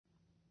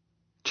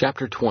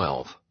Chapter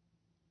 12.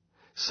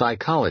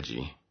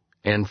 Psychology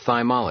and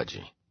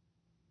Thymology.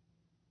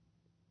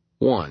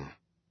 1.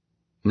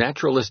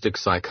 Naturalistic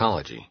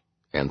Psychology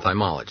and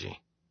Thymology.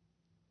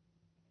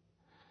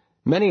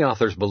 Many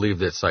authors believe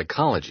that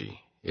psychology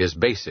is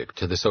basic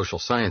to the social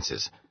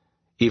sciences,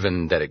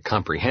 even that it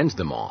comprehends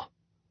them all.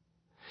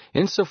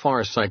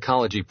 Insofar as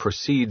psychology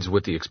proceeds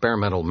with the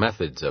experimental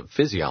methods of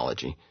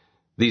physiology,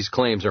 these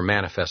claims are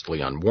manifestly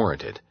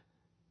unwarranted.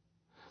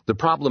 The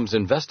problems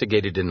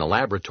investigated in the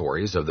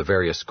laboratories of the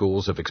various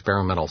schools of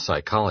experimental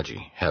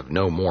psychology have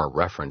no more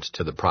reference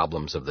to the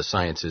problems of the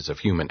sciences of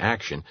human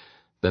action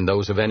than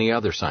those of any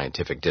other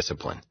scientific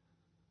discipline.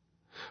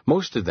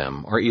 Most of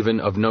them are even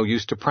of no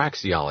use to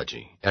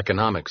praxeology,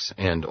 economics,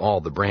 and all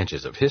the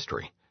branches of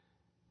history.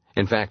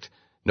 In fact,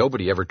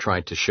 nobody ever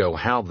tried to show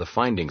how the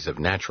findings of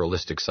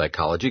naturalistic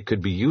psychology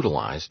could be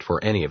utilized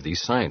for any of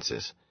these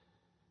sciences.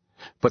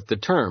 But the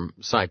term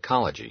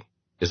psychology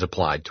is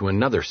applied to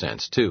another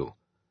sense, too.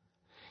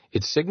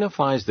 It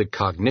signifies the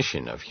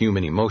cognition of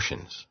human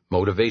emotions,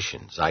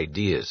 motivations,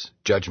 ideas,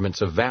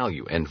 judgments of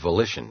value, and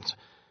volitions,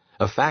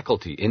 a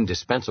faculty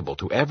indispensable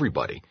to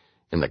everybody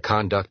in the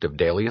conduct of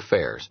daily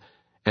affairs,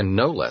 and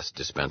no less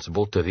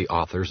dispensable to the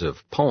authors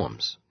of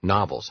poems,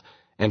 novels,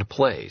 and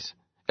plays,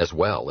 as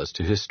well as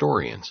to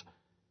historians.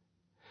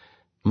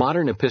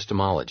 Modern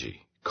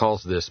epistemology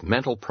calls this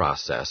mental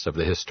process of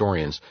the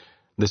historians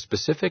the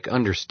specific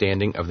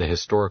understanding of the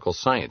historical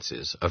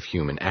sciences of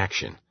human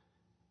action.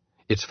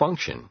 Its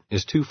function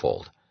is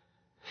twofold.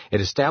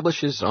 It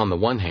establishes, on the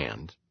one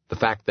hand, the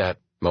fact that,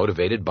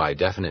 motivated by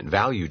definite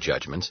value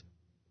judgments,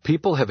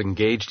 people have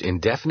engaged in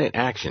definite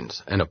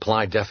actions and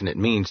apply definite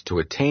means to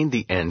attain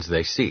the ends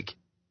they seek.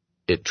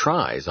 It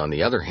tries, on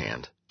the other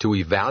hand, to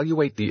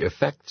evaluate the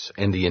effects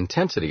and the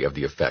intensity of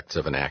the effects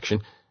of an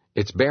action,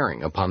 its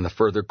bearing upon the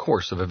further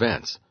course of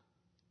events.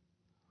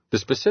 The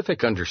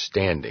specific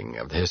understanding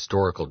of the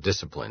historical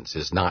disciplines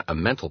is not a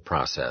mental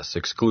process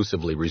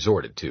exclusively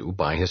resorted to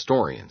by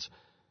historians.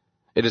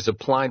 It is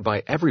applied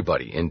by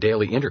everybody in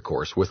daily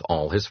intercourse with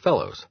all his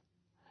fellows.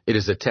 It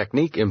is a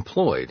technique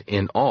employed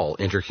in all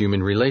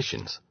interhuman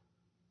relations.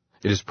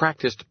 It is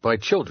practiced by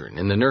children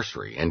in the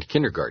nursery and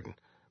kindergarten,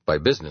 by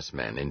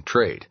businessmen in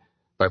trade,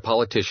 by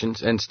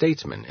politicians and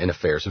statesmen in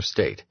affairs of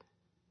state.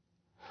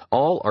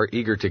 All are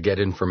eager to get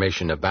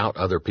information about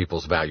other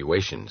people's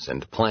valuations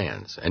and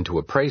plans and to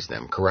appraise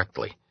them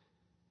correctly.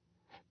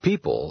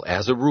 People,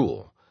 as a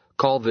rule,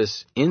 call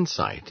this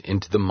insight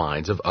into the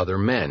minds of other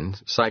men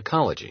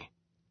psychology.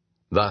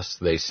 Thus,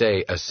 they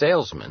say a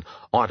salesman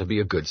ought to be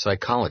a good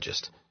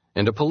psychologist,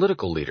 and a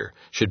political leader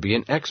should be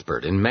an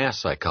expert in mass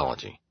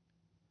psychology.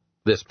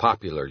 This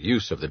popular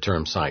use of the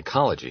term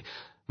psychology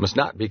must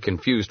not be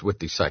confused with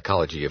the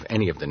psychology of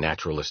any of the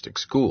naturalistic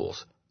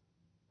schools.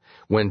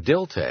 When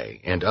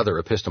Dilthey and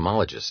other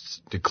epistemologists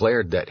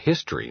declared that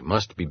history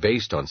must be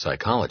based on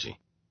psychology,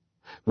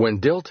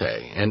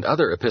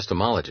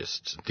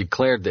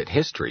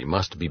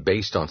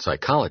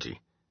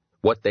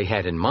 what they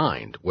had in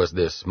mind was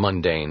this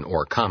mundane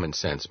or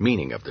common-sense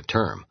meaning of the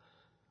term.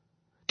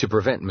 To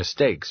prevent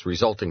mistakes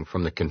resulting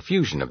from the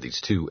confusion of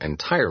these two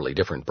entirely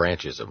different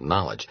branches of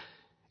knowledge,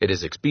 it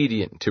is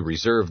expedient to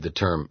reserve the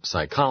term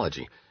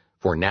psychology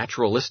for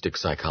naturalistic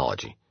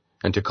psychology,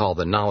 and to call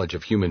the knowledge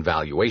of human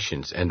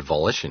valuations and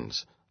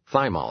volitions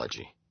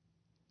thymology.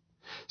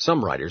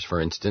 Some writers,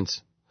 for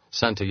instance,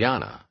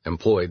 Santayana,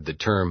 employed the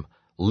term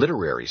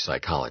literary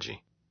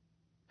psychology.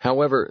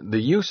 However,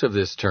 the use of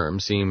this term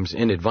seems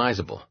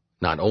inadvisable,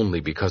 not only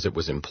because it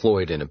was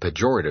employed in a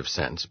pejorative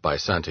sense by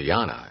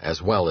Santayana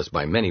as well as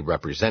by many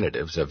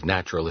representatives of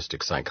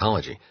naturalistic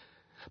psychology,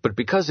 but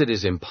because it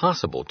is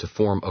impossible to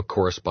form a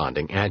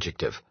corresponding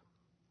adjective.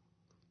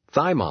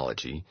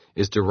 Thymology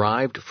is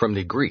derived from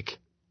the Greek,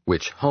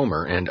 which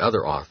Homer and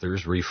other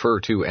authors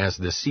refer to as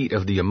the seat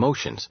of the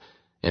emotions,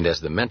 and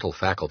as the mental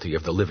faculty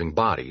of the living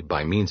body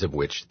by means of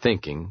which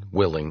thinking,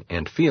 willing,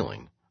 and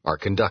feeling are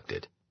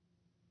conducted.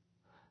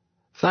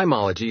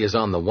 Thymology is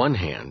on the one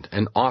hand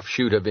an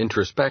offshoot of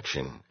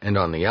introspection, and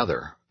on the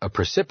other a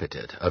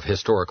precipitate of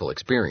historical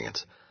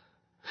experience.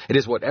 It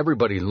is what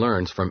everybody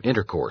learns from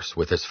intercourse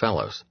with his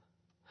fellows.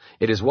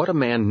 It is what a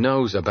man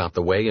knows about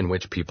the way in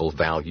which people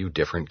value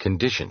different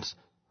conditions,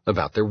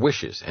 about their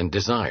wishes and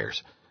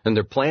desires, and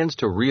their plans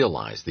to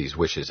realize these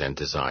wishes and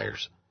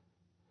desires.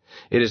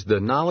 It is the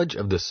knowledge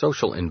of the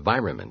social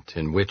environment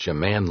in which a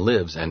man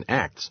lives and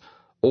acts,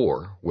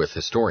 or, with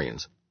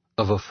historians,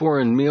 of a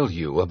foreign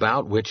milieu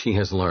about which he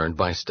has learned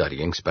by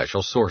studying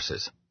special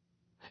sources.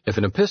 If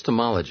an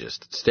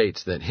epistemologist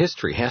states that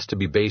history has to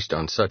be based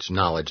on such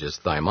knowledge as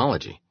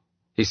thymology,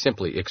 he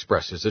simply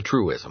expresses a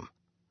truism.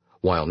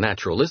 While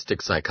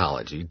naturalistic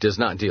psychology does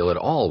not deal at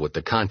all with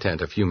the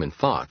content of human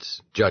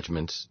thoughts,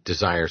 judgments,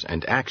 desires,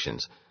 and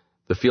actions,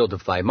 the field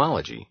of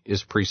thymology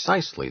is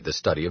precisely the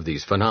study of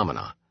these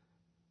phenomena.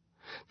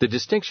 The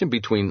distinction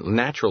between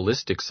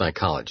naturalistic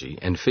psychology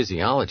and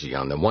physiology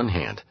on the one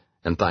hand,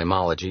 and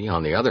thymology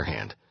on the other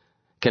hand,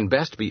 can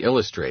best be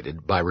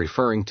illustrated by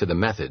referring to the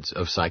methods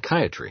of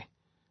psychiatry.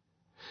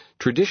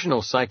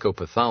 Traditional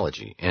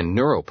psychopathology and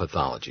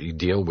neuropathology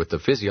deal with the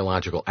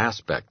physiological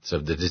aspects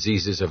of the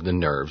diseases of the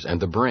nerves and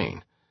the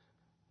brain.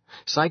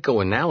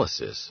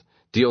 Psychoanalysis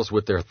deals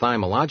with their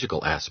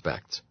thymological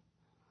aspects.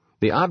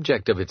 The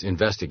object of its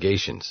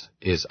investigations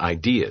is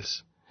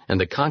ideas and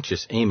the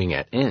conscious aiming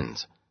at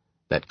ends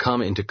that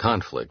come into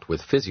conflict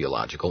with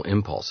physiological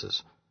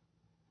impulses.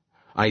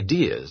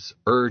 Ideas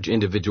urge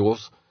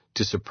individuals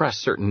to suppress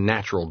certain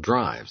natural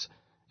drives,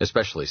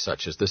 especially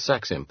such as the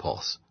sex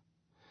impulse.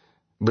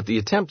 But the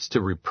attempts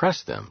to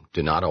repress them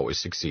do not always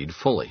succeed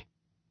fully.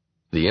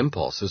 The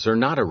impulses are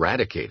not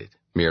eradicated,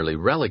 merely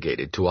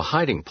relegated to a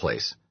hiding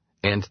place,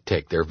 and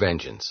take their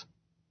vengeance.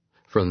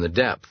 From the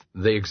depth,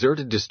 they exert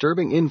a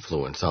disturbing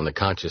influence on the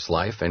conscious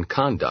life and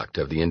conduct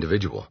of the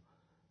individual.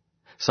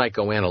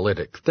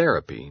 Psychoanalytic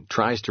therapy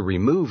tries to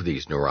remove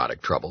these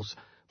neurotic troubles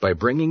by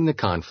bringing the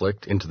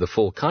conflict into the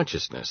full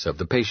consciousness of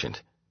the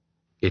patient.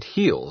 It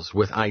heals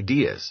with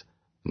ideas,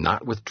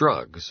 not with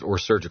drugs or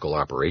surgical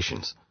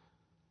operations.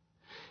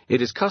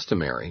 It is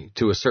customary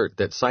to assert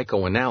that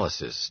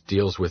psychoanalysis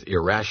deals with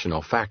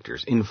irrational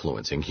factors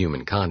influencing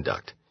human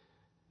conduct.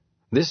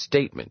 This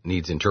statement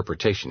needs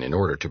interpretation in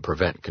order to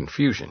prevent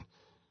confusion.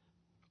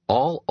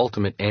 All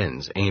ultimate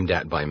ends aimed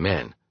at by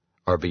men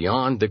are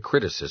beyond the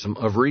criticism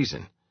of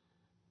reason.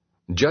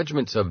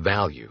 Judgments of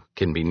value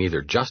can be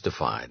neither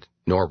justified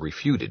nor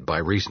refuted by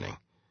reasoning.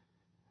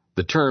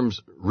 The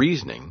terms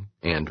reasoning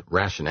and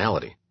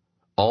rationality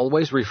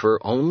always refer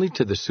only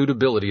to the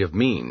suitability of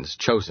means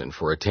chosen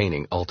for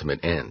attaining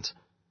ultimate ends.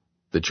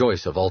 The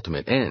choice of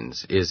ultimate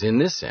ends is, in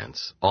this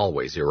sense,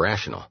 always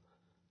irrational.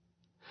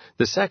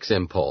 The sex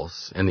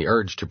impulse and the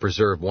urge to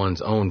preserve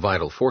one's own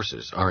vital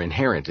forces are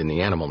inherent in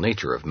the animal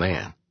nature of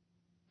man.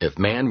 If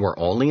man were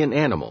only an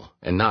animal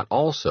and not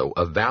also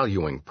a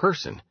valuing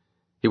person,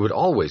 he would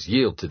always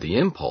yield to the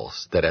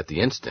impulse that at the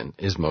instant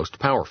is most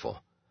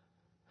powerful.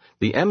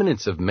 The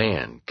eminence of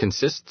man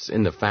consists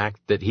in the fact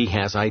that he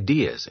has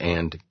ideas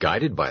and,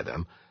 guided by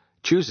them,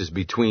 chooses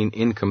between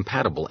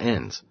incompatible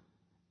ends.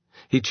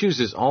 He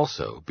chooses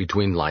also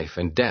between life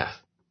and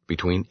death,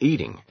 between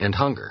eating and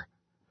hunger,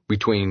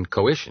 between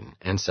coition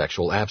and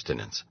sexual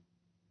abstinence.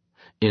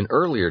 In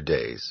earlier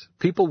days,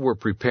 people were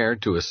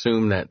prepared to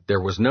assume that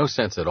there was no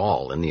sense at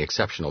all in the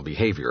exceptional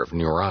behavior of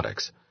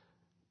neurotics.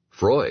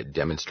 Freud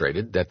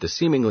demonstrated that the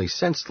seemingly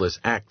senseless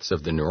acts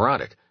of the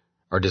neurotic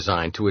are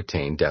designed to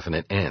attain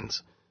definite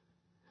ends.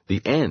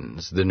 The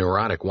ends the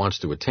neurotic wants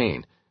to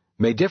attain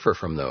may differ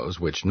from those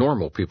which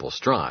normal people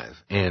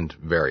strive, and,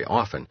 very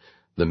often,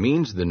 the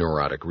means the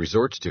neurotic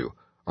resorts to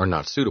are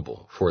not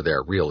suitable for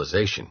their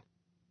realization.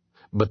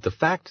 But the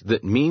fact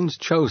that means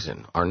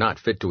chosen are not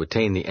fit to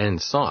attain the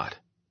end sought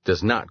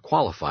does not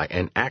qualify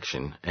an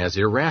action as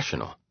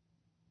irrational.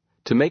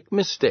 To make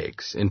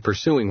mistakes in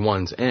pursuing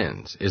one's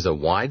ends is a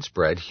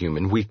widespread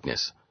human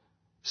weakness.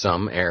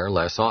 Some err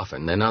less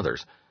often than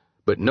others,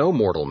 but no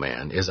mortal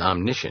man is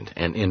omniscient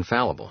and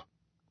infallible.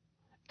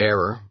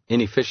 Error,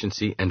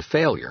 inefficiency, and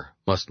failure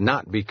must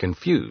not be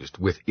confused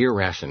with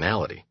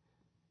irrationality.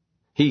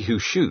 He who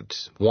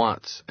shoots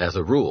wants, as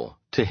a rule,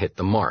 to hit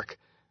the mark.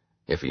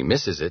 If he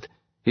misses it,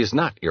 he is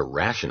not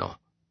irrational.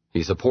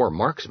 He's a poor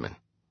marksman.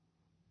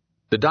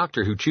 The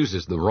doctor who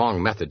chooses the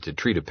wrong method to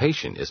treat a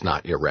patient is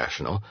not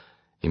irrational.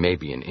 He may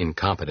be an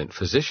incompetent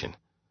physician.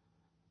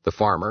 The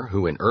farmer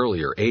who in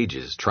earlier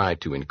ages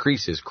tried to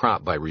increase his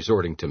crop by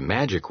resorting to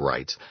magic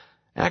rites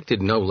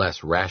acted no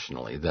less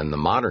rationally than the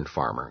modern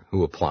farmer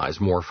who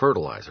applies more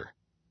fertilizer.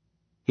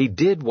 He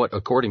did what,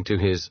 according to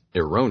his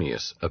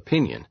erroneous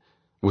opinion,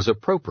 was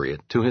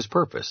appropriate to his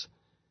purpose.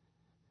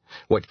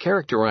 What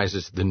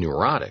characterizes the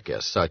neurotic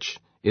as such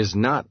is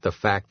not the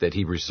fact that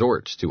he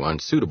resorts to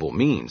unsuitable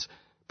means,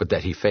 but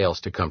that he fails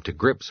to come to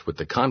grips with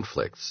the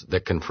conflicts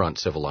that confront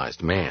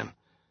civilized man.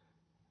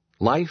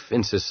 Life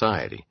in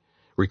society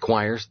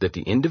requires that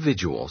the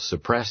individual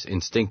suppress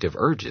instinctive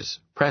urges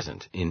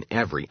present in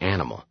every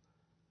animal.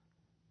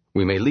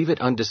 We may leave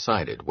it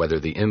undecided whether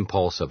the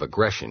impulse of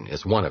aggression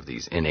is one of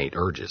these innate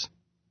urges.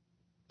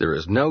 There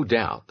is no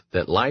doubt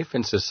that life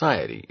in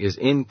society is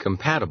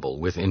incompatible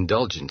with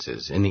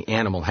indulgences in the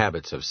animal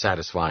habits of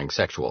satisfying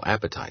sexual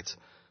appetites.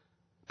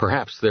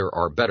 Perhaps there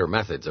are better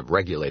methods of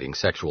regulating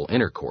sexual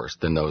intercourse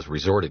than those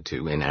resorted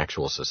to in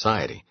actual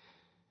society.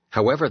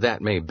 However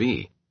that may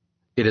be,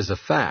 it is a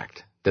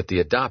fact that the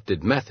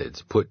adopted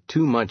methods put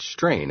too much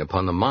strain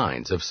upon the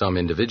minds of some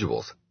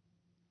individuals.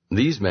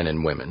 These men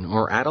and women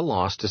are at a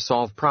loss to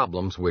solve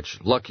problems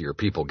which luckier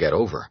people get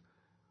over.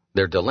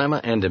 Their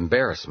dilemma and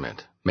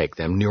embarrassment make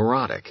them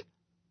neurotic.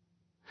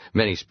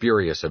 Many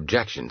spurious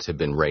objections have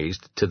been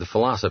raised to the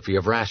philosophy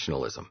of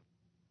rationalism.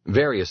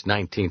 Various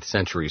 19th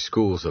century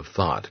schools of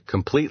thought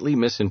completely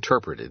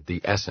misinterpreted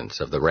the essence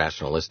of the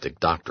rationalistic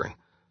doctrine.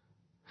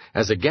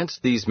 As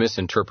against these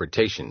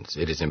misinterpretations,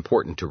 it is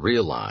important to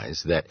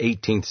realize that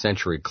 18th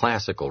century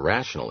classical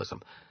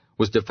rationalism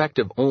was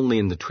defective only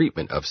in the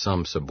treatment of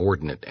some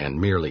subordinate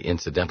and merely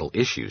incidental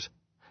issues,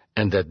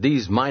 and that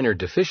these minor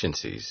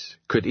deficiencies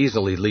could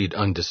easily lead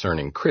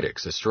undiscerning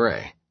critics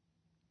astray.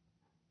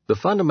 The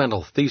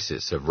fundamental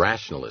thesis of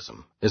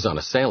rationalism is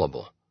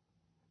unassailable.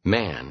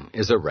 Man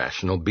is a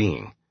rational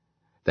being.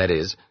 That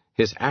is,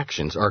 his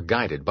actions are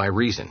guided by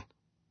reason.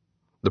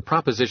 The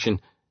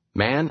proposition,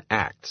 man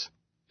acts,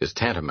 is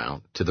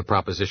tantamount to the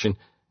proposition,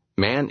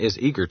 man is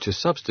eager to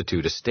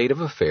substitute a state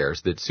of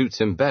affairs that suits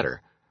him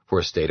better for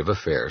a state of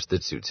affairs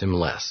that suits him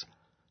less.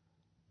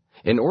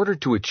 In order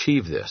to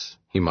achieve this,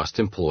 he must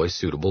employ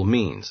suitable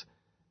means.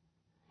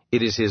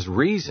 It is his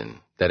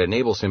reason that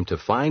enables him to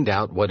find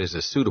out what is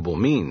a suitable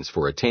means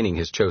for attaining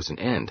his chosen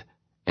end,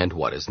 and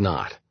what is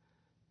not.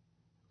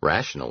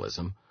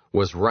 Rationalism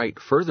was right,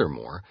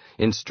 furthermore,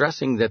 in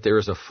stressing that there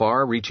is a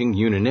far-reaching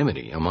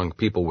unanimity among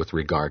people with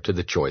regard to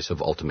the choice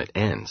of ultimate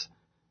ends.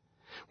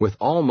 With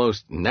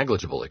almost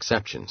negligible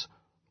exceptions,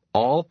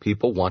 all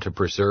people want to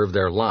preserve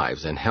their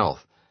lives and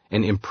health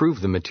and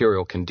improve the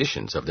material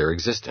conditions of their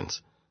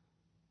existence.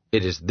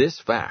 It is this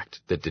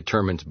fact that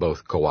determines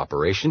both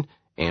cooperation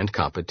and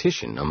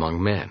competition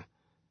among men.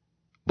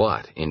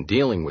 But in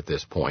dealing with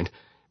this point,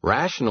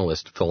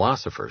 rationalist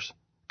philosophers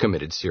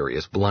committed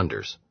serious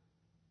blunders.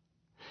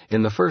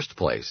 In the first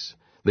place,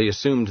 they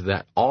assumed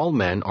that all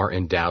men are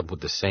endowed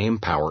with the same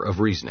power of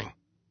reasoning.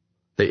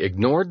 They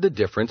ignored the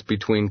difference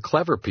between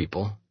clever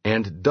people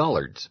and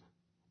dullards,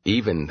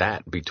 even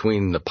that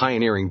between the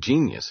pioneering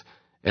genius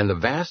and the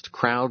vast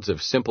crowds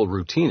of simple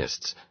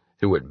routinists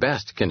who at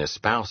best can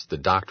espouse the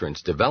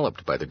doctrines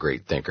developed by the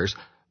great thinkers,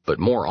 but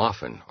more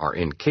often are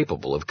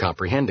incapable of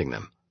comprehending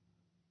them.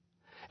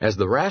 As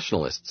the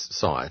rationalists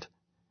saw it,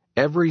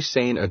 every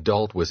sane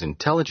adult was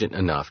intelligent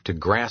enough to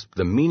grasp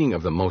the meaning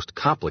of the most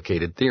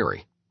complicated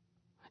theory.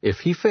 If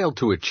he failed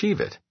to achieve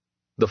it,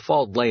 the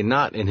fault lay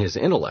not in his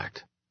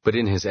intellect, but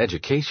in his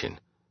education.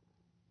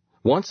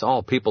 Once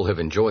all people have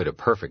enjoyed a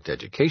perfect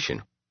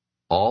education,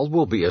 all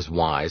will be as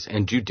wise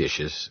and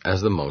judicious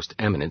as the most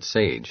eminent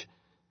sage.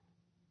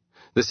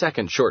 The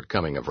second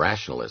shortcoming of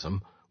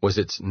rationalism was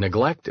its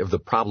neglect of the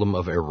problem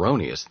of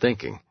erroneous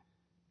thinking.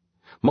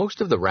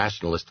 Most of the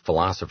rationalist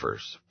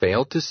philosophers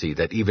failed to see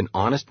that even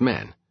honest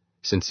men,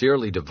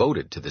 sincerely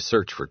devoted to the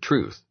search for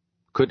truth,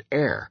 could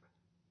err.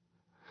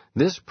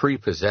 This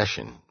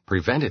prepossession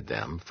prevented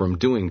them from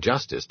doing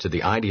justice to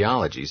the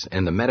ideologies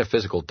and the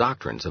metaphysical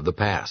doctrines of the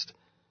past.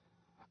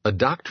 A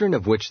doctrine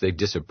of which they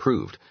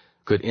disapproved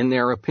could, in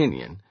their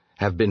opinion,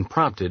 have been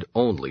prompted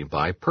only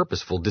by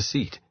purposeful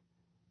deceit.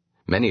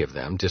 Many of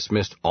them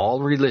dismissed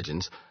all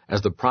religions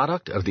as the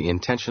product of the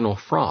intentional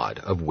fraud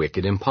of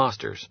wicked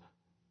impostors.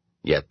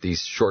 Yet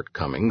these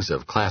shortcomings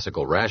of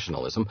classical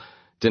rationalism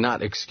do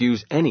not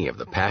excuse any of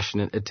the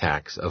passionate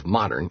attacks of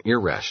modern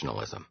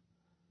irrationalism.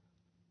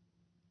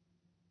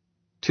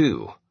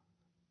 2.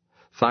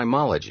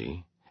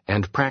 Thymology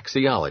and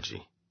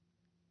praxeology.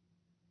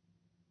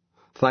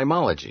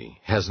 Thymology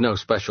has no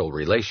special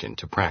relation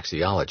to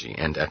praxeology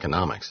and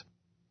economics.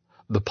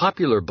 The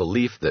popular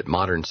belief that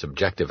modern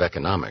subjective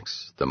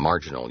economics, the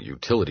marginal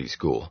utility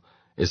school,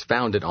 is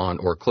founded on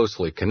or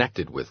closely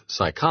connected with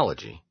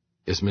psychology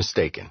is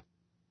mistaken.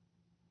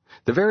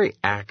 The very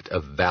act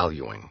of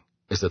valuing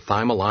is a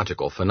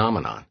thymological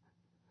phenomenon,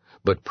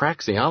 but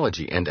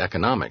praxeology and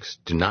economics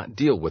do not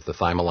deal with the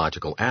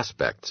thymological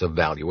aspects of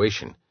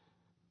valuation.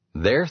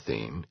 Their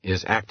theme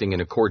is acting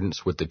in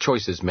accordance with the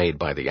choices made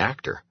by the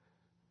actor.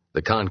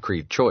 The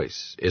concrete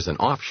choice is an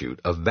offshoot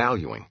of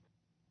valuing.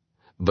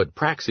 But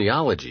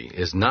praxeology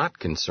is not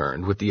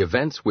concerned with the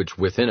events which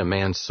within a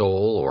man's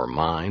soul or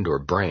mind or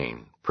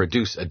brain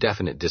produce a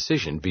definite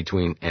decision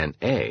between an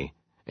A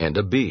and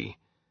a B.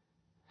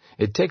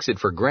 It takes it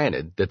for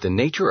granted that the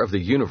nature of the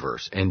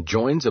universe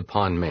enjoins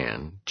upon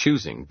man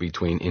choosing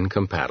between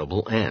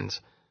incompatible ends.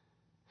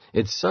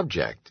 Its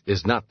subject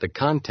is not the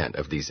content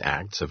of these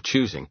acts of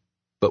choosing,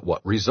 but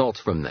what results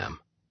from them.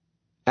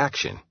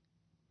 Action.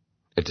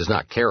 It does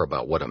not care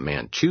about what a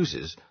man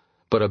chooses,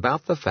 but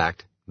about the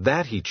fact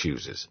that he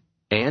chooses,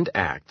 and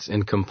acts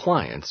in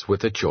compliance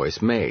with the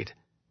choice made.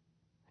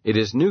 It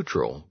is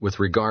neutral with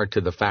regard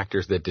to the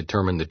factors that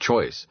determine the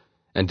choice,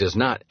 and does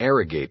not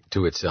arrogate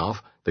to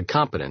itself the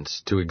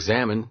competence to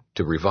examine,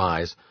 to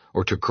revise,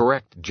 or to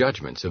correct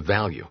judgments of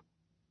value.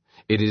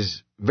 It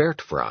is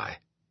wertfrei.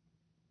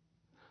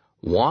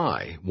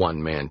 Why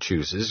one man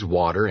chooses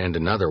water and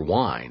another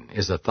wine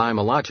is a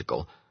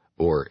thymological,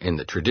 or in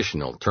the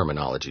traditional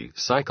terminology,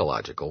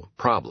 psychological,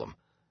 problem,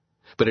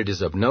 but it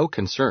is of no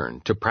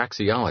concern to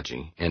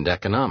praxeology and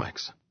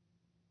economics.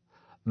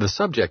 The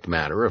subject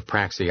matter of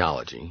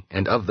praxeology,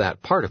 and of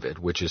that part of it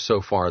which is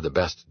so far the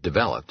best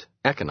developed,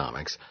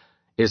 economics,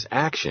 is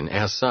action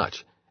as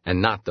such,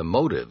 and not the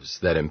motives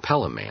that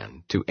impel a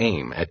man to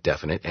aim at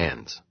definite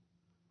ends.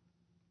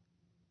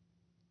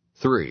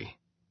 3.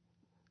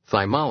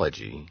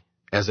 Thymology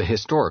as a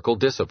historical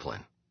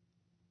discipline.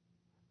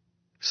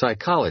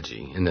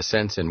 Psychology, in the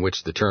sense in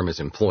which the term is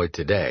employed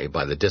today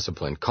by the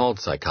discipline called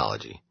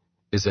psychology,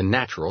 is a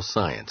natural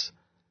science.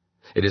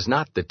 It is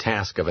not the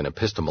task of an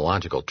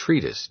epistemological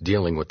treatise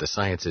dealing with the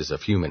sciences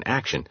of human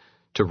action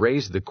to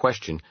raise the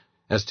question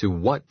as to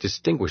what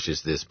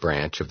distinguishes this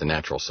branch of the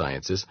natural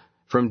sciences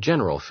from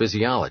general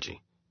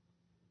physiology.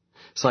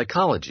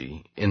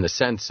 Psychology, in the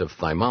sense of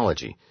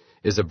thymology,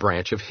 is a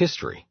branch of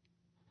history.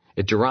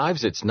 It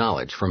derives its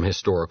knowledge from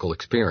historical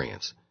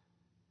experience.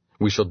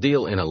 We shall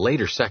deal in a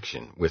later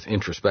section with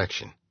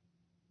introspection.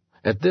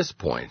 At this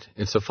point,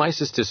 it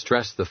suffices to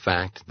stress the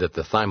fact that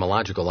the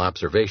thymological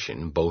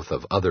observation, both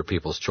of other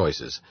people's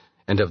choices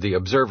and of the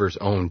observer's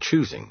own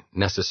choosing,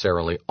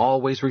 necessarily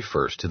always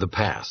refers to the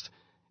past,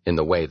 in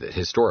the way that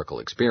historical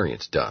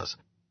experience does.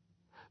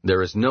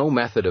 There is no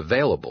method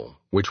available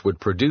which would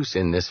produce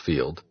in this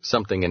field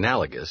something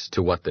analogous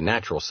to what the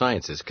natural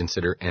sciences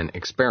consider an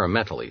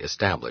experimentally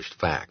established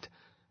fact.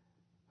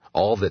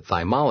 All that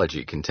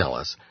thymology can tell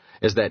us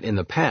is that in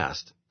the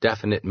past,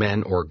 definite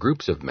men or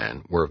groups of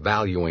men were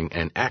valuing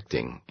and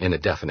acting in a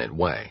definite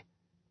way.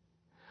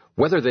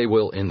 Whether they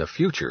will in the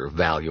future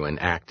value and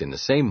act in the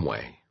same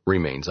way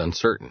remains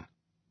uncertain.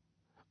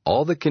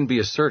 All that can be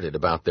asserted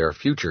about their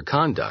future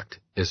conduct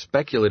is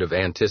speculative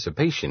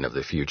anticipation of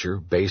the future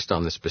based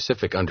on the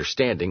specific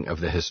understanding of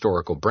the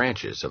historical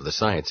branches of the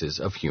sciences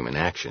of human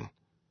action.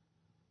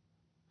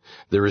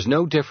 There is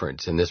no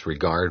difference in this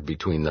regard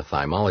between the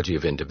thymology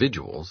of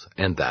individuals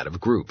and that of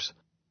groups.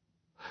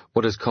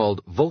 What is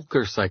called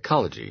Volcker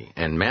psychology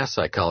and mass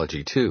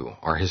psychology, too,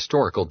 are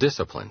historical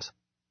disciplines.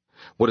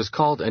 What is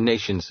called a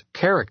nation's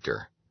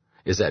character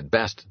is at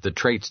best the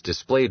traits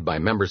displayed by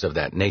members of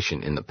that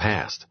nation in the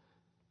past.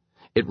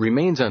 It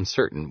remains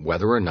uncertain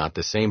whether or not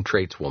the same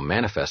traits will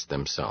manifest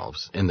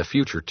themselves in the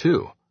future,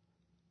 too.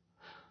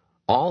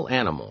 All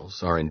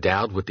animals are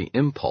endowed with the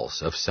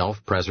impulse of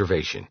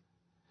self-preservation.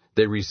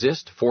 They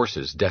resist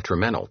forces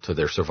detrimental to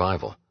their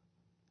survival.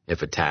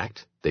 If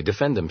attacked, they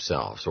defend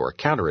themselves or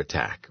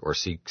counterattack or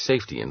seek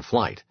safety in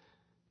flight.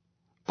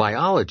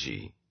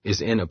 Biology is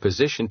in a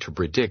position to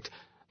predict,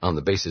 on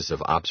the basis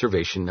of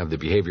observation of the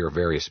behavior of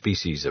various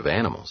species of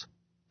animals,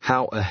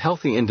 how a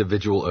healthy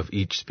individual of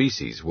each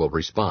species will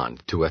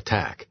respond to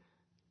attack.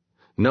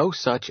 No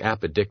such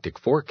apodictic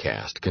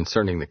forecast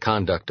concerning the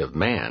conduct of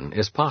man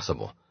is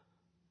possible.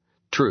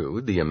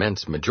 True, the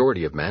immense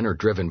majority of men are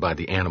driven by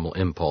the animal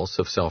impulse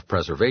of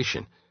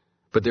self-preservation,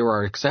 but there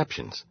are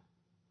exceptions.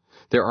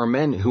 There are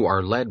men who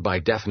are led by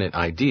definite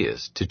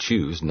ideas to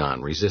choose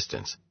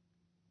non-resistance.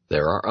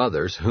 There are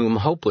others whom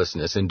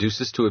hopelessness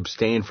induces to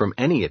abstain from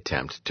any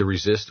attempt to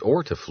resist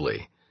or to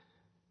flee.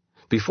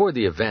 Before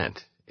the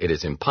event, it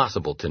is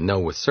impossible to know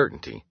with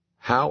certainty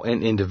how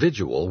an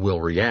individual will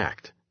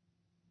react.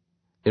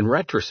 In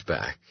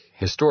retrospect,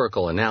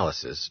 historical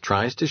analysis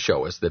tries to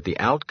show us that the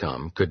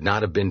outcome could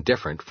not have been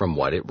different from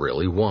what it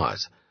really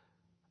was.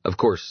 Of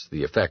course,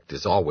 the effect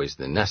is always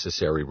the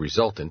necessary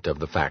resultant of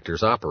the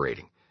factors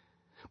operating,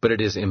 but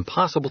it is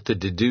impossible to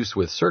deduce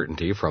with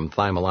certainty from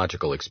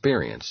thymological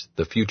experience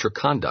the future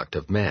conduct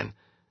of men,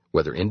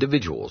 whether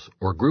individuals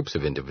or groups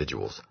of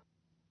individuals.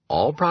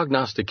 All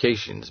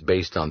prognostications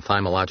based on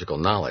thymological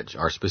knowledge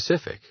are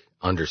specific,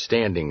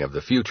 understanding of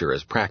the future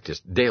as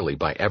practiced daily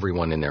by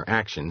everyone in their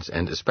actions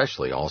and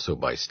especially also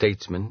by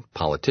statesmen,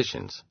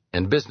 politicians,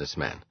 and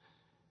businessmen.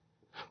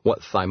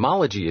 What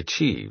thymology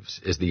achieves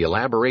is the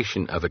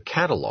elaboration of a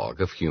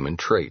catalog of human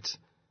traits.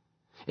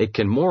 It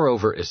can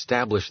moreover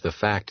establish the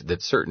fact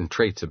that certain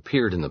traits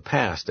appeared in the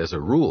past as a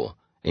rule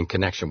in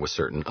connection with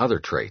certain other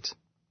traits,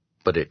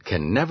 but it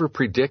can never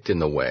predict in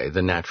the way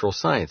the natural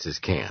sciences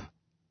can.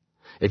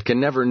 It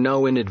can never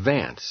know in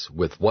advance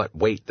with what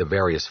weight the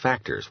various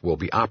factors will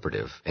be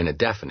operative in a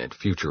definite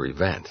future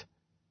event.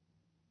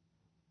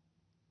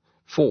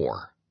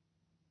 4.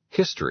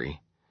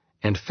 History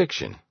and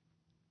fiction.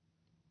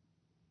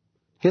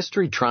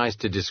 History tries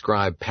to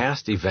describe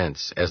past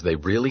events as they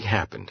really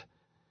happened.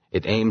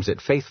 It aims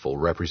at faithful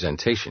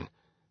representation.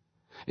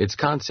 Its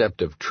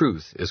concept of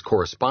truth is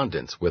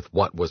correspondence with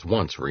what was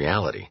once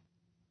reality.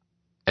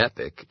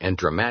 Epic and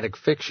dramatic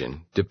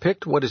fiction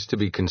depict what is to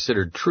be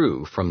considered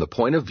true from the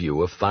point of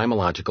view of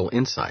thymological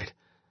insight,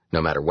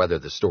 no matter whether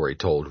the story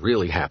told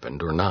really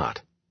happened or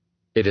not.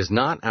 It is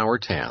not our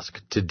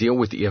task to deal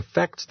with the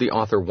effects the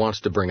author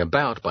wants to bring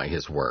about by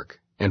his work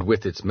and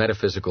with its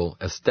metaphysical,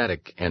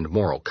 aesthetic, and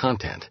moral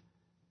content.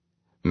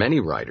 Many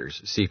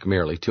writers seek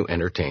merely to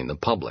entertain the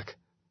public.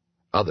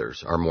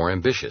 Others are more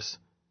ambitious.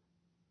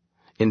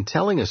 In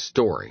telling a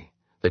story,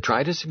 they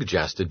try to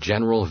suggest a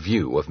general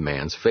view of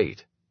man's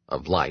fate,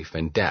 of life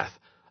and death,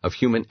 of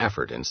human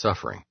effort and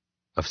suffering,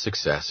 of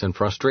success and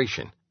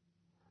frustration.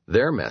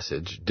 Their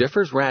message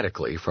differs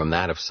radically from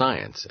that of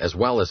science as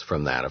well as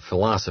from that of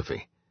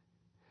philosophy.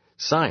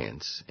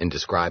 Science, in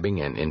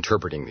describing and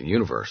interpreting the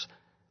universe,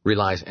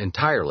 relies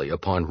entirely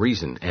upon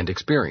reason and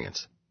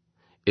experience.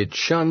 It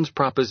shuns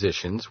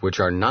propositions which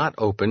are not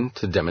open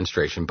to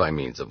demonstration by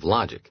means of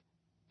logic,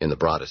 in the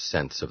broadest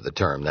sense of the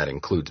term that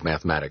includes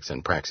mathematics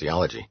and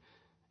praxeology,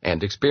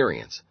 and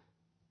experience.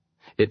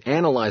 It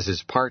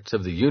analyzes parts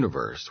of the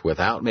universe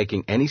without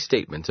making any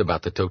statements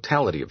about the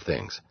totality of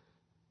things.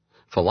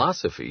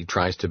 Philosophy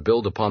tries to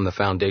build upon the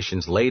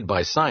foundations laid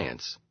by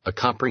science, a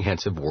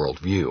comprehensive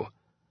worldview.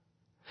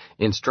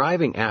 In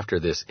striving after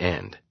this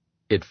end,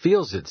 it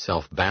feels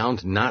itself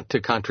bound not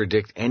to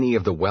contradict any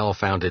of the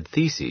well-founded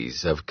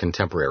theses of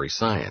contemporary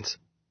science.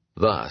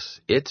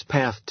 Thus, its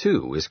path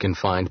too is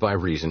confined by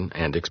reason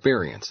and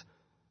experience.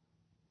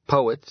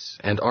 Poets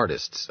and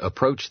artists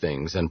approach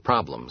things and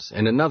problems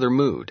in another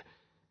mood.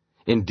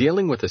 In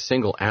dealing with a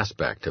single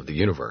aspect of the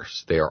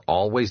universe, they are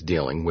always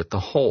dealing with the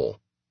whole.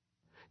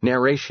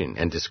 Narration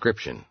and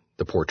description,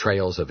 the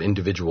portrayals of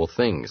individual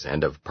things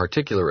and of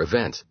particular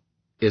events,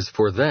 is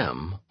for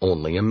them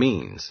only a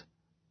means.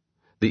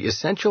 The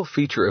essential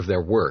feature of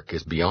their work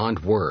is beyond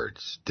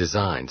words,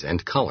 designs,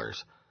 and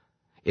colors.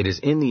 It is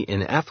in the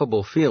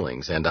ineffable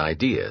feelings and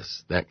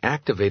ideas that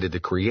activated the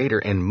creator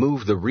and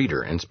moved the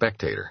reader and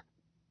spectator.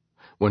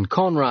 When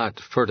Konrad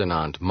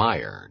Ferdinand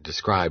Meyer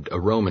described a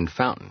Roman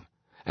fountain,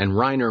 and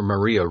Rainer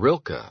Maria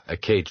Rilke a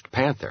caged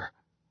panther,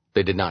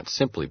 they did not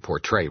simply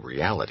portray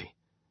reality.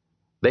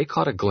 They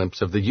caught a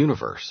glimpse of the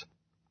universe.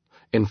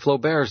 In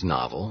Flaubert's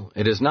novel,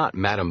 it is not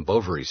Madame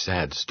Bovary's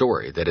sad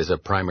story that is a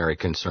primary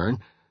concern.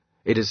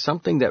 It is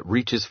something that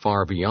reaches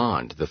far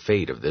beyond the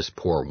fate of this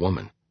poor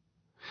woman.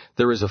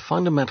 There is a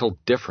fundamental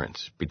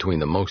difference between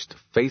the most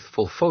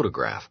faithful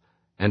photograph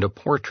and a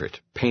portrait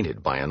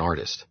painted by an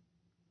artist.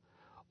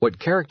 What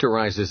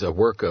characterizes a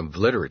work of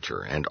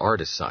literature and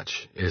art as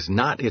such is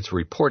not its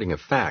reporting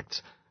of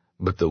facts,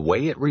 but the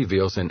way it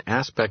reveals an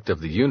aspect of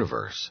the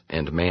universe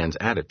and man's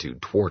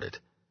attitude toward it.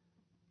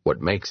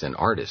 What makes an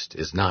artist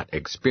is not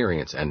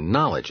experience and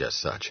knowledge as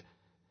such.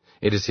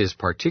 It is his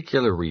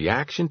particular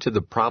reaction to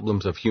the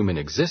problems of human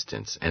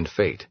existence and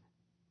fate.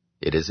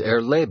 It is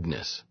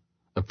Erlebnis,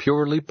 a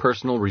purely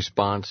personal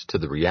response to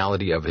the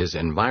reality of his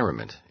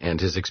environment and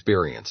his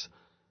experience.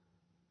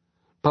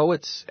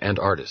 Poets and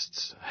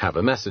artists have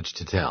a message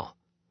to tell,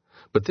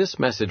 but this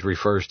message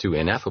refers to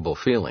ineffable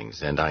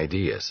feelings and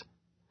ideas.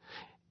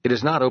 It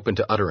is not open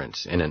to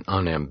utterance in an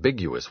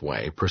unambiguous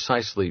way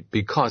precisely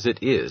because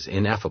it is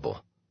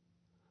ineffable.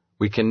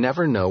 We can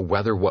never know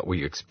whether what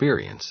we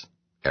experience,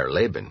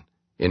 Erleben,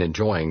 in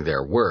enjoying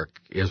their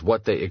work is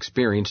what they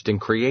experienced in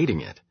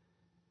creating it,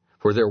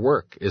 for their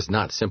work is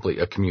not simply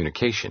a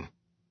communication.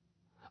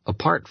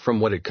 Apart from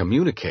what it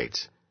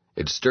communicates,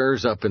 it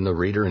stirs up in the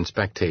reader and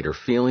spectator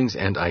feelings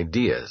and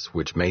ideas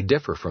which may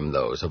differ from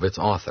those of its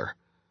author.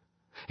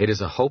 It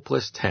is a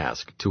hopeless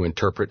task to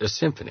interpret a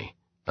symphony,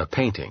 a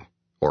painting,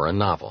 or a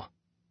novel.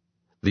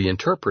 The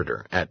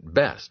interpreter, at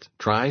best,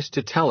 tries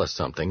to tell us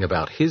something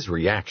about his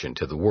reaction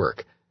to the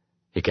work.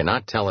 He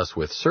cannot tell us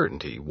with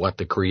certainty what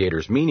the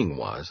creator's meaning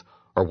was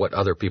or what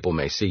other people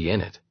may see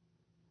in it.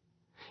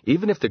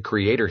 Even if the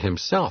creator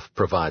himself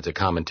provides a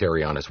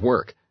commentary on his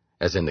work,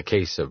 as in the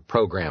case of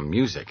program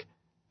music,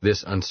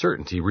 this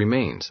uncertainty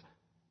remains.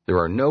 There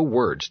are no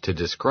words to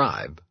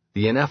describe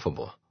the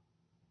ineffable.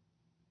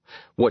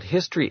 What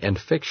history and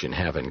fiction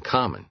have in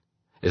common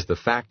is the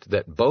fact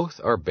that both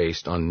are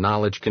based on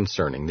knowledge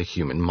concerning the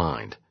human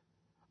mind.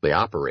 They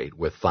operate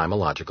with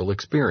thymological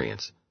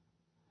experience.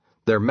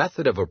 Their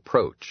method of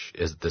approach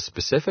is the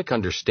specific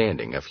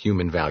understanding of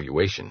human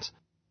valuations,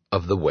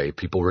 of the way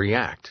people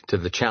react to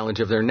the challenge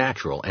of their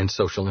natural and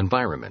social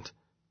environment.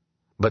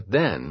 But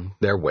then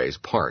their ways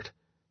part.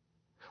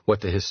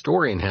 What the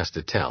historian has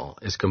to tell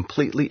is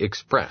completely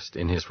expressed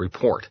in his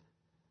report.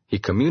 He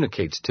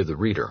communicates to the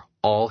reader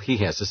all he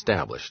has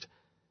established.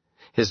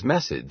 His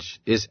message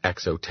is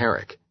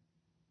exoteric.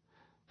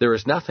 There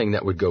is nothing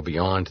that would go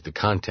beyond the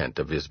content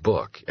of his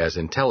book as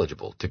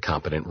intelligible to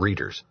competent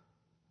readers.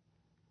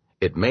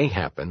 It may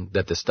happen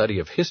that the study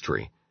of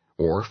history,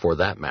 or for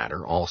that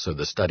matter also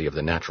the study of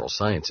the natural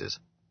sciences,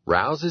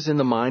 rouses in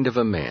the mind of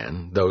a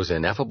man those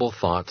ineffable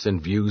thoughts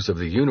and views of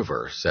the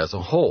universe as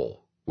a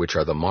whole, which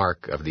are the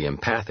mark of the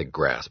empathic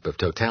grasp of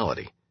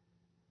totality.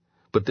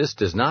 But this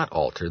does not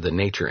alter the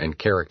nature and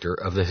character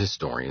of the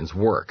historian's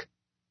work.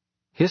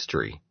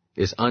 History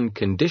is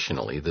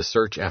unconditionally the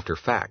search after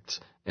facts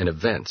and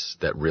events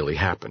that really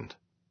happened.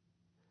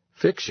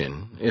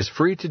 Fiction is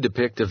free to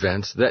depict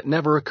events that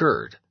never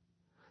occurred.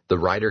 The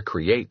writer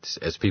creates,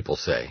 as people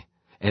say,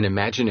 an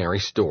imaginary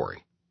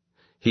story.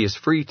 He is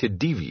free to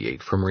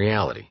deviate from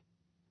reality.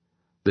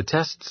 The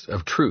tests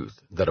of truth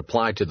that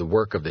apply to the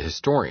work of the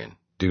historian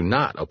do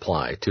not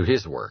apply to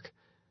his work.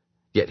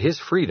 Yet his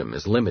freedom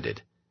is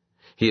limited.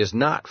 He is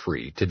not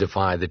free to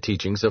defy the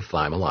teachings of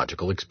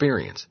thymological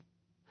experience.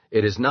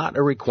 It is not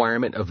a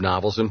requirement of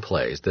novels and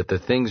plays that the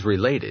things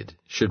related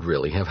should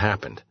really have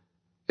happened.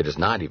 It is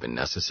not even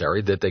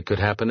necessary that they could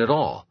happen at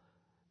all.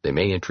 They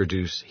may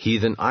introduce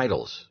heathen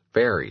idols,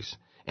 fairies,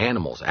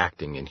 animals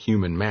acting in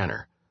human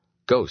manner,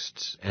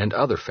 ghosts, and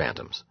other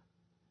phantoms.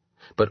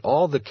 But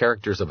all the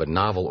characters of a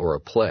novel or a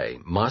play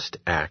must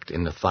act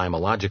in the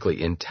thymologically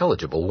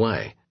intelligible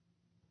way.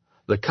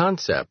 The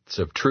concepts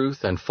of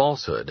truth and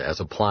falsehood as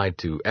applied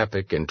to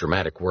epic and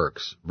dramatic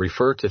works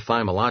refer to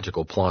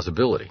thymological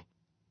plausibility.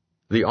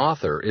 The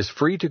author is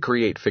free to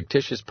create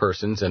fictitious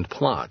persons and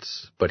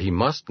plots, but he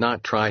must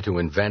not try to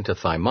invent a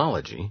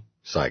thymology,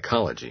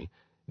 psychology,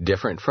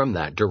 different from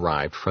that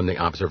derived from the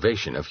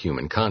observation of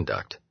human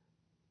conduct.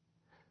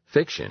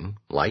 Fiction,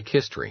 like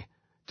history,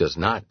 does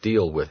not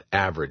deal with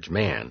average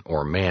man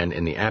or man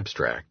in the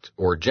abstract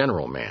or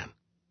general man,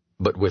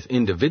 but with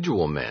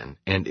individual men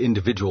and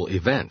individual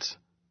events.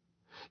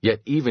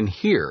 Yet even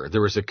here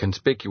there is a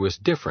conspicuous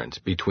difference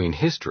between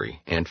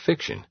history and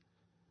fiction.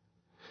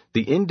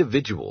 The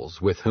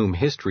individuals with whom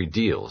history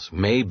deals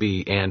may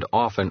be and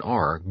often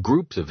are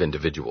groups of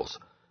individuals,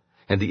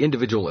 and the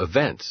individual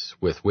events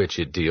with which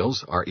it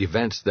deals are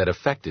events that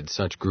affected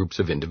such groups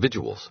of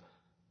individuals.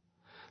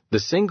 The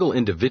single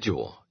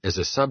individual is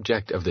a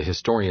subject of the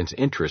historian's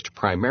interest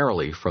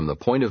primarily from the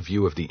point of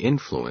view of the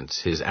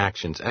influence his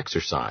actions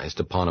exercised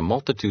upon a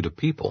multitude of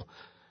people,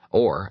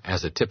 or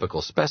as a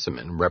typical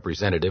specimen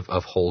representative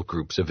of whole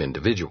groups of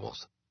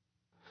individuals.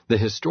 The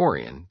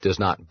historian does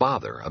not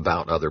bother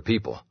about other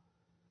people.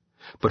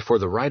 But for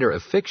the writer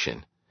of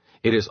fiction,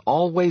 it is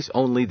always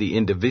only the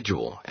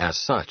individual as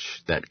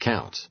such that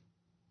counts,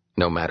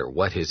 no matter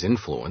what his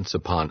influence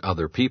upon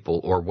other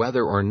people or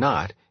whether or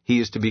not he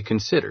is to be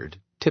considered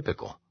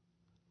typical.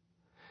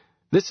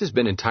 This has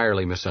been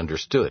entirely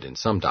misunderstood in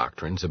some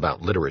doctrines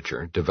about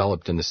literature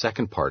developed in the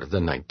second part of the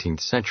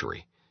 19th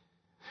century.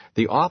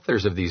 The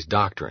authors of these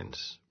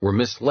doctrines were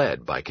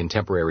misled by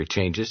contemporary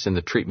changes in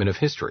the treatment of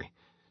history,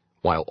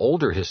 while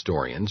older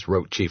historians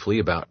wrote chiefly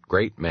about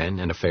great men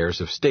and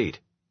affairs of state.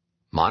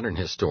 Modern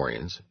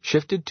historians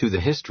shifted to the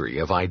history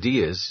of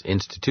ideas,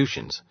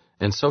 institutions,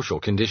 and social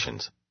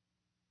conditions.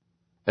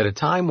 At a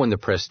time when the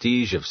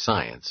prestige of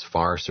science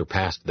far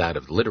surpassed that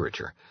of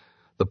literature,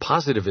 the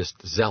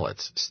positivist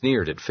zealots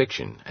sneered at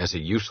fiction as a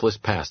useless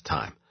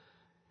pastime.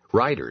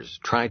 Writers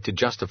tried to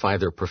justify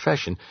their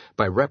profession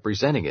by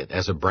representing it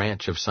as a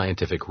branch of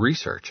scientific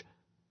research.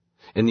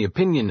 In the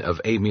opinion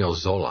of Émile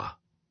Zola,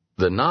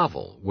 the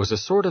novel was a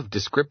sort of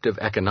descriptive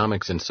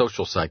economics and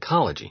social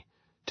psychology,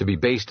 to be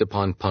based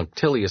upon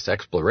punctilious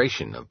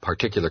exploration of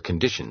particular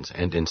conditions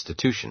and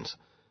institutions.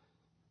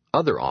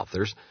 Other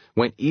authors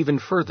went even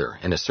further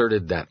and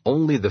asserted that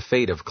only the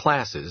fate of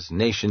classes,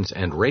 nations,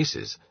 and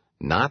races,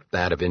 not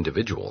that of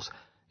individuals,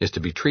 is to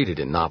be treated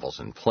in novels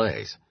and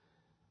plays.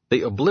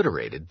 They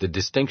obliterated the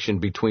distinction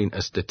between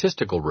a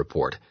statistical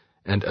report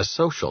and a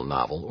social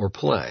novel or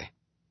play.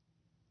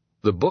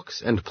 The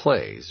books and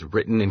plays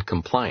written in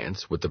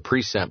compliance with the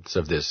precepts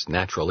of this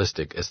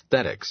naturalistic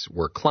aesthetics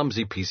were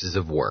clumsy pieces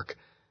of work.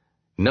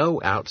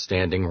 No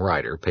outstanding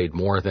writer paid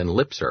more than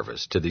lip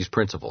service to these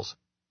principles.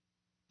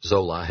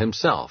 Zola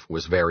himself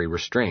was very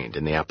restrained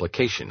in the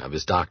application of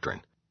his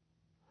doctrine.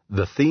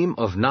 The theme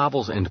of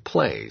novels and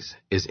plays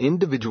is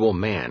individual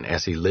man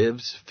as he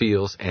lives,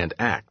 feels, and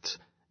acts,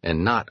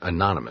 and not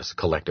anonymous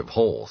collective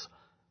wholes.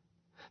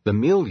 The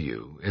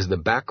milieu is the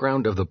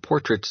background of the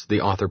portraits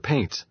the author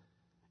paints.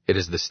 It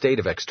is the state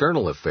of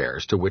external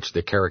affairs to which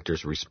the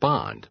characters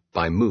respond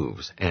by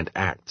moves and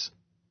acts.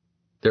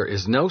 There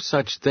is no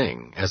such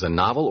thing as a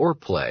novel or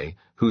play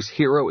whose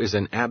hero is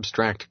an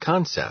abstract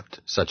concept,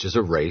 such as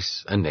a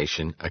race, a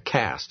nation, a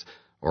caste,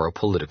 or a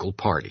political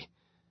party.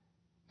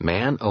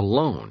 Man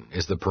alone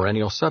is the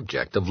perennial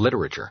subject of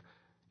literature,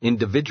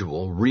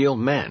 individual, real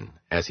men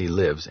as he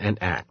lives and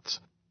acts.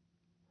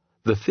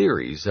 The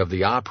theories of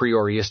the a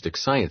prioristic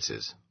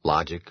sciences,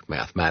 logic,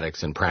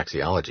 mathematics, and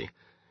praxeology,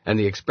 and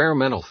the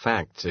experimental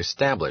facts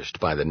established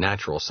by the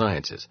natural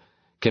sciences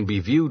can be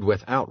viewed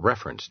without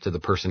reference to the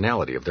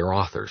personality of their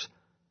authors.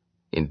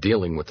 In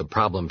dealing with the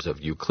problems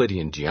of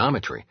Euclidean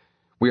geometry,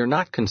 we are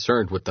not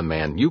concerned with the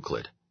man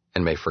Euclid,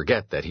 and may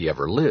forget that he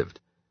ever lived.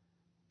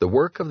 The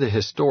work of the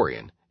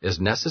historian is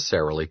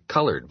necessarily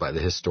colored by the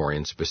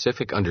historian's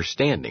specific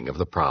understanding of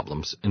the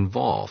problems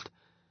involved.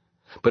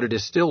 But it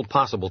is still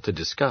possible to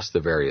discuss the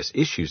various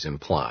issues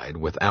implied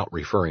without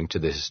referring to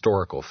the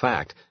historical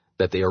fact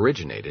that they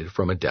originated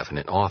from a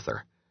definite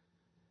author.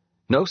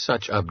 No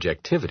such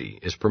objectivity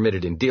is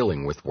permitted in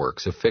dealing with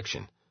works of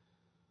fiction.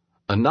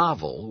 A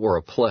novel or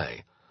a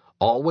play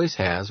always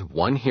has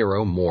one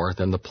hero more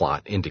than the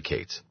plot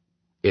indicates.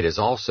 It is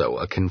also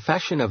a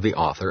confession of the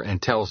author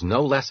and tells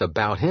no less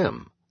about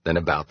him than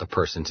about the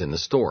persons in the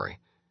story.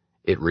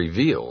 It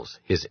reveals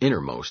his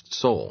innermost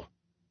soul.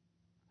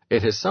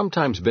 It has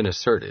sometimes been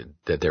asserted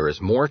that there is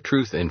more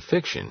truth in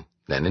fiction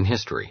than in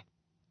history.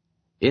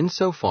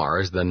 Insofar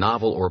as the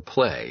novel or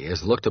play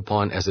is looked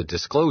upon as a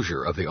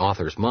disclosure of the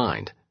author's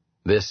mind,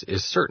 this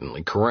is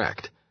certainly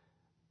correct.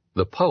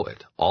 The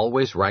poet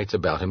always writes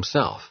about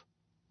himself,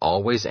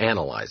 always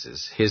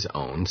analyzes his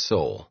own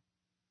soul.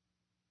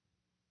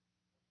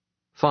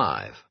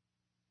 5.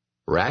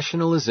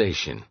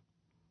 Rationalization.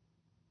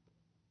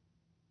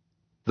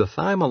 The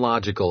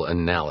thymological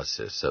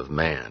analysis of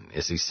man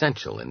is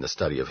essential in the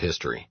study of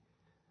history.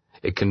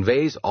 It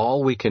conveys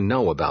all we can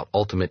know about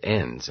ultimate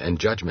ends and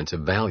judgments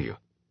of value.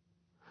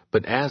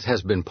 But as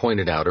has been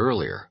pointed out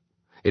earlier,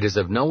 it is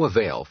of no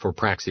avail for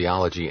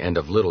praxeology and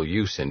of little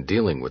use in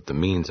dealing with the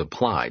means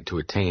applied to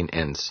attain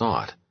ends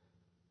sought.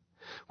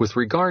 With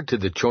regard to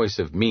the choice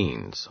of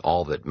means,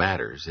 all that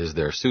matters is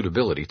their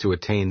suitability to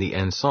attain the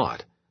end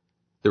sought.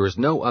 There is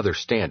no other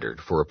standard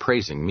for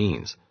appraising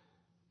means.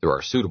 There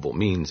are suitable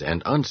means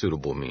and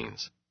unsuitable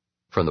means.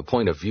 From the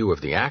point of view of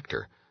the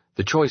actor,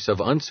 the choice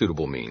of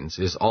unsuitable means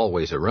is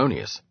always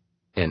erroneous,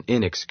 an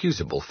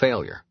inexcusable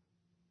failure.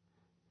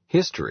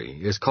 History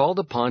is called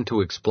upon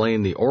to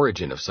explain the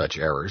origin of such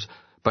errors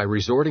by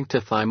resorting to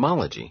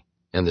thymology,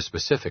 and the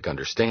specific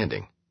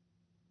understanding.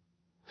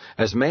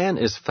 As man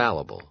is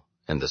fallible,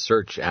 and the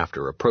search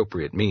after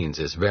appropriate means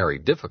is very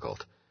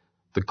difficult,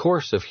 the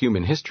course of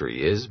human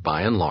history is,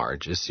 by and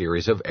large, a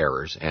series of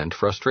errors and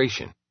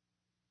frustration.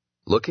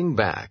 Looking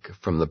back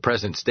from the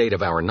present state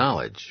of our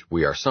knowledge,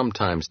 we are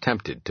sometimes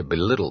tempted to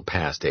belittle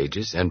past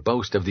ages and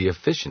boast of the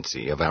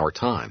efficiency of our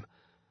time.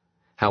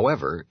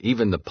 However,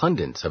 even the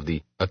pundits of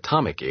the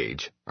atomic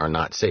age are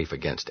not safe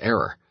against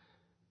error.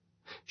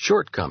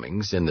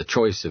 Shortcomings in the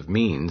choice of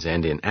means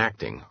and in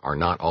acting are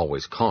not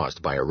always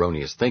caused by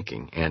erroneous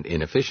thinking and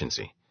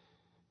inefficiency.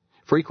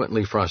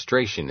 Frequently,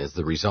 frustration is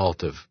the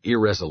result of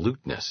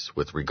irresoluteness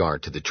with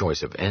regard to the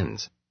choice of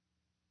ends.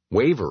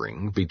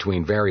 Wavering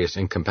between various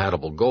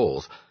incompatible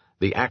goals,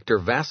 the actor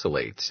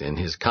vacillates in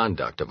his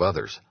conduct of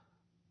others.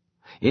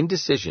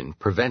 Indecision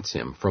prevents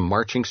him from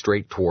marching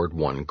straight toward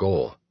one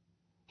goal.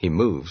 He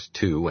moves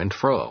to and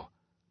fro.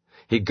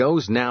 He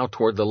goes now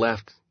toward the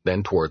left,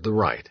 then toward the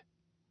right.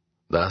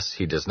 Thus,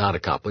 he does not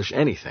accomplish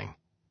anything.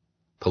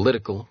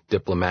 Political,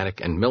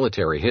 diplomatic, and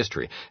military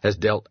history has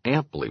dealt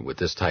amply with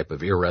this type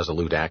of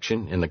irresolute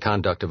action in the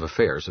conduct of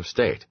affairs of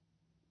state.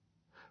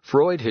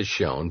 Freud has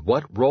shown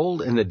what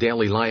role in the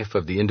daily life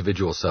of the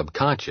individual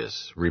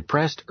subconscious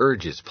repressed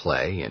urges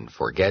play in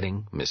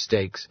forgetting,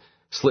 mistakes,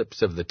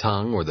 slips of the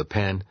tongue or the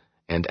pen,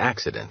 and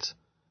accidents.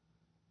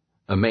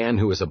 A man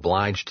who is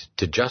obliged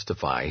to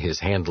justify his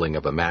handling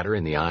of a matter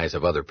in the eyes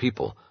of other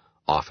people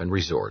often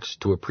resorts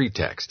to a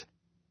pretext.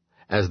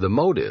 As the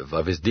motive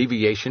of his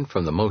deviation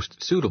from the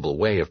most suitable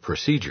way of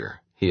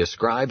procedure, he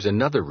ascribes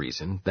another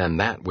reason than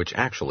that which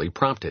actually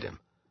prompted him.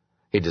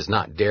 He does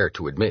not dare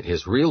to admit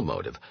his real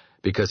motive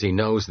because he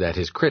knows that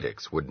his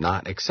critics would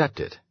not accept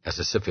it as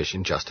a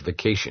sufficient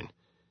justification.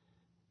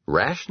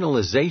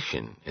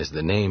 Rationalization is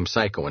the name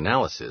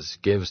psychoanalysis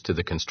gives to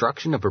the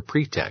construction of a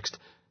pretext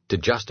to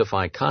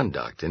justify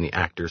conduct in the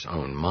actor's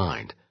own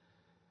mind.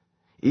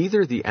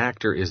 Either the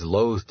actor is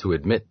loath to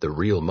admit the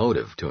real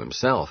motive to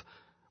himself,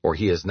 or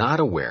he is not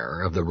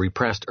aware of the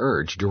repressed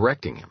urge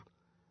directing him.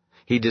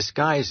 He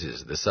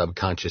disguises the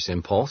subconscious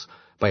impulse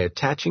by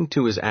attaching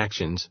to his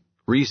actions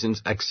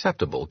reasons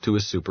acceptable to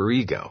his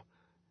superego.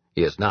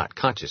 He is not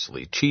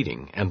consciously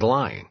cheating and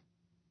lying.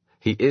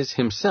 He is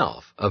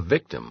himself a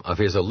victim of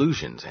his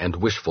illusions and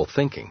wishful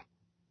thinking.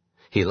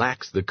 He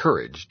lacks the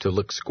courage to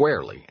look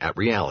squarely at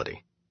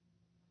reality.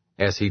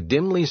 As he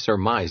dimly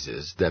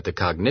surmises that the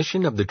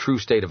cognition of the true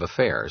state of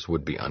affairs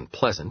would be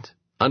unpleasant,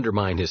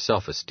 undermine his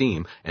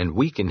self-esteem, and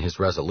weaken his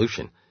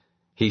resolution,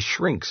 he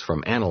shrinks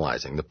from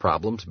analyzing the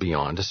problems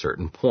beyond a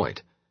certain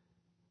point.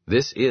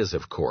 This is,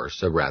 of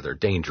course, a rather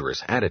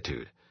dangerous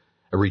attitude,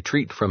 a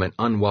retreat from an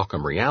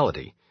unwelcome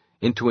reality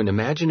into an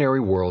imaginary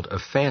world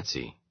of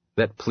fancy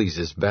that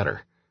pleases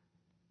better.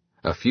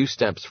 A few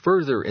steps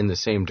further in the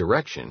same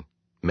direction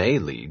may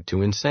lead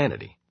to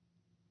insanity.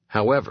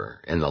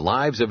 However, in the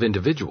lives of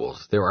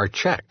individuals, there are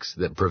checks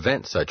that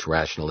prevent such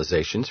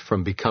rationalizations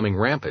from becoming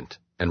rampant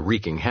and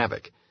wreaking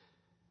havoc.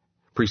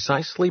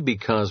 Precisely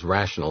because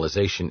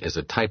rationalization is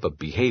a type of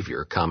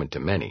behavior common to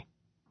many,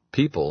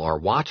 people are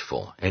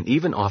watchful and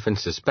even often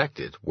suspect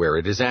it where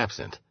it is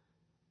absent.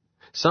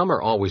 Some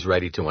are always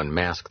ready to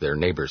unmask their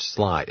neighbors'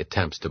 sly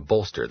attempts to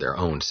bolster their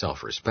own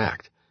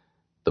self-respect.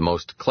 The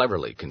most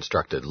cleverly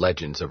constructed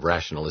legends of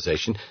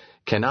rationalization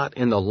cannot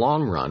in the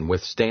long run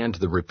withstand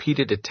the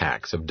repeated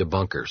attacks of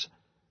debunkers.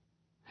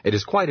 It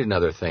is quite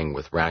another thing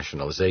with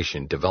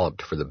rationalization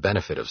developed for the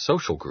benefit of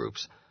social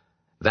groups.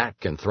 That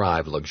can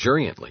thrive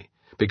luxuriantly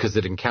because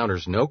it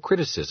encounters no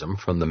criticism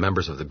from the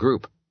members of the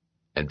group,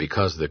 and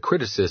because the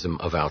criticism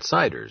of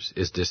outsiders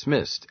is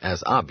dismissed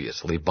as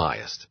obviously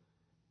biased.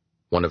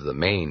 One of the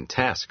main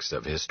tasks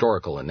of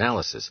historical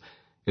analysis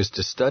is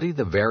to study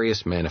the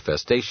various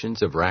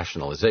manifestations of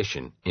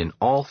rationalization in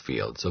all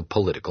fields of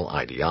political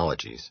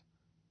ideologies.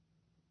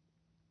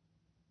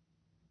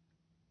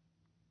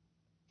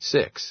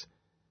 6.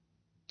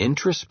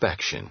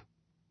 Introspection.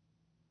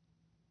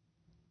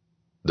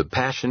 The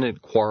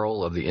passionate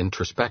quarrel of the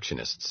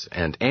introspectionists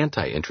and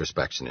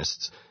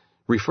anti-introspectionists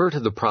refer to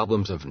the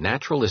problems of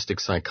naturalistic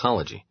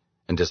psychology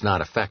and does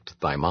not affect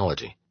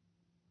thymology.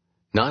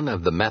 None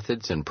of the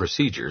methods and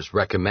procedures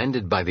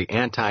recommended by the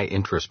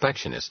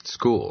anti-introspectionist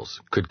schools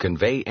could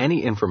convey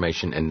any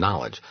information and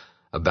knowledge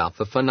about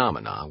the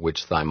phenomena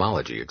which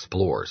thymology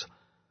explores.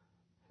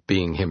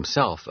 Being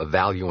himself a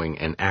valuing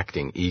and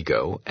acting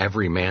ego,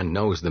 every man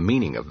knows the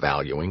meaning of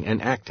valuing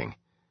and acting.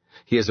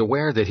 He is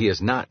aware that he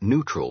is not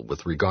neutral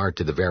with regard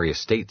to the various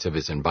states of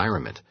his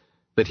environment,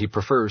 that he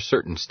prefers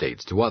certain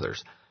states to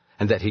others,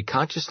 and that he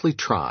consciously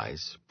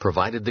tries,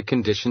 provided the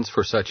conditions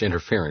for such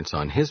interference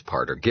on his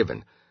part are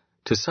given,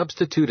 to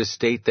substitute a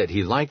state that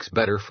he likes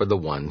better for the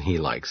one he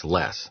likes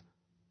less.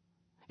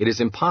 It is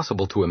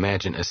impossible to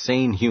imagine a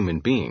sane human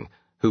being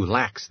who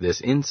lacks this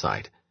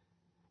insight.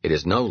 It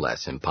is no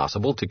less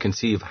impossible to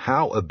conceive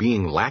how a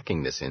being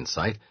lacking this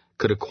insight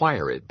could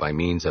acquire it by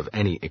means of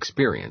any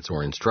experience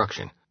or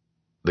instruction.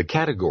 The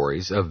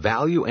categories of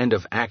value and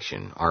of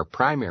action are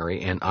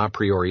primary and a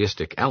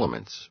prioristic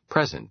elements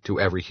present to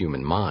every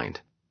human mind.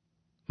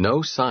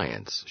 No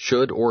science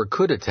should or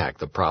could attack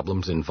the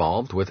problems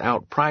involved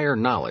without prior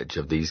knowledge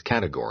of these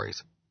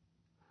categories.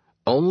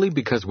 Only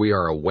because we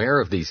are aware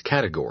of these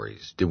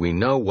categories do we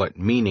know what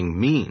meaning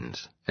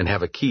means and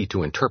have a key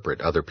to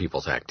interpret other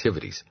people's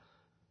activities.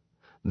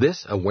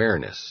 This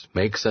awareness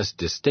makes us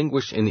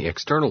distinguish in the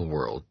external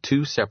world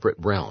two separate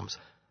realms,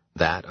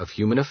 that of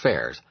human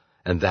affairs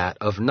and that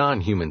of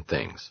non-human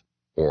things,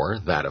 or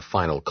that of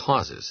final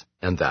causes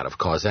and that of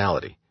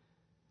causality.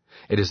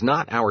 It is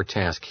not our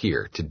task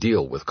here to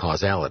deal with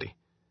causality,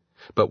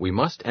 but we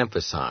must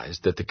emphasize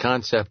that the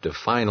concept of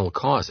final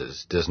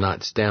causes does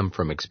not stem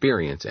from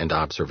experience and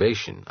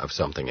observation of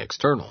something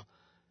external.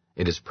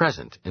 It is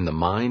present in the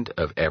mind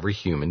of every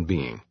human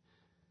being.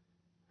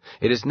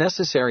 It is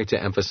necessary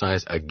to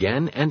emphasize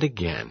again and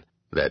again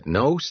that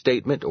no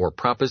statement or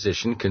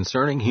proposition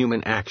concerning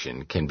human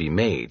action can be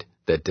made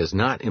that does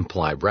not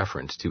imply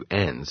reference to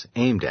ends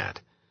aimed at.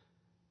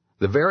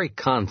 The very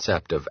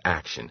concept of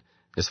action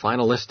is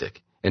finalistic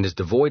and is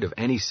devoid of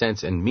any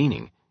sense and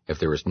meaning if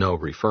there is no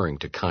referring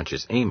to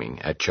conscious aiming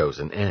at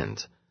chosen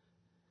ends.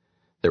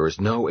 There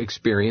is no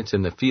experience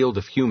in the field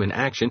of human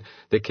action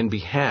that can be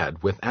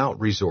had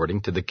without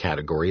resorting to the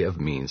category of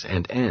means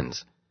and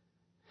ends.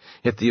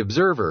 If the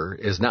observer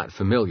is not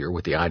familiar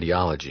with the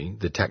ideology,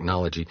 the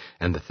technology,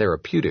 and the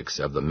therapeutics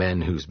of the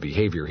men whose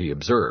behavior he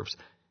observes,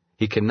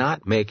 he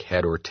cannot make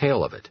head or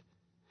tail of it.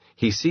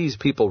 He sees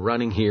people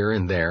running here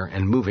and there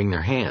and moving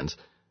their hands,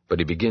 but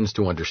he begins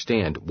to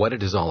understand what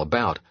it is all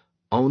about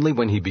only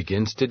when he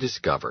begins to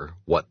discover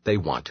what they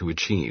want to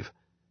achieve.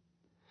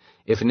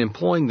 If in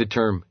employing the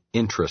term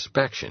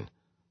introspection,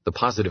 the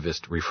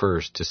positivist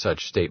refers to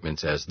such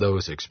statements as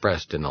those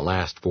expressed in the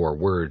last 4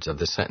 words of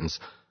the sentence,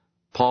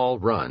 "Paul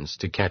runs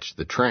to catch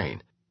the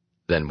train,"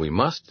 then we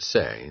must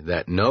say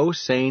that no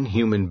sane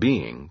human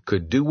being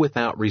could do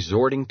without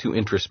resorting to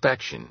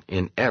introspection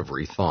in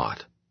every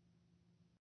thought.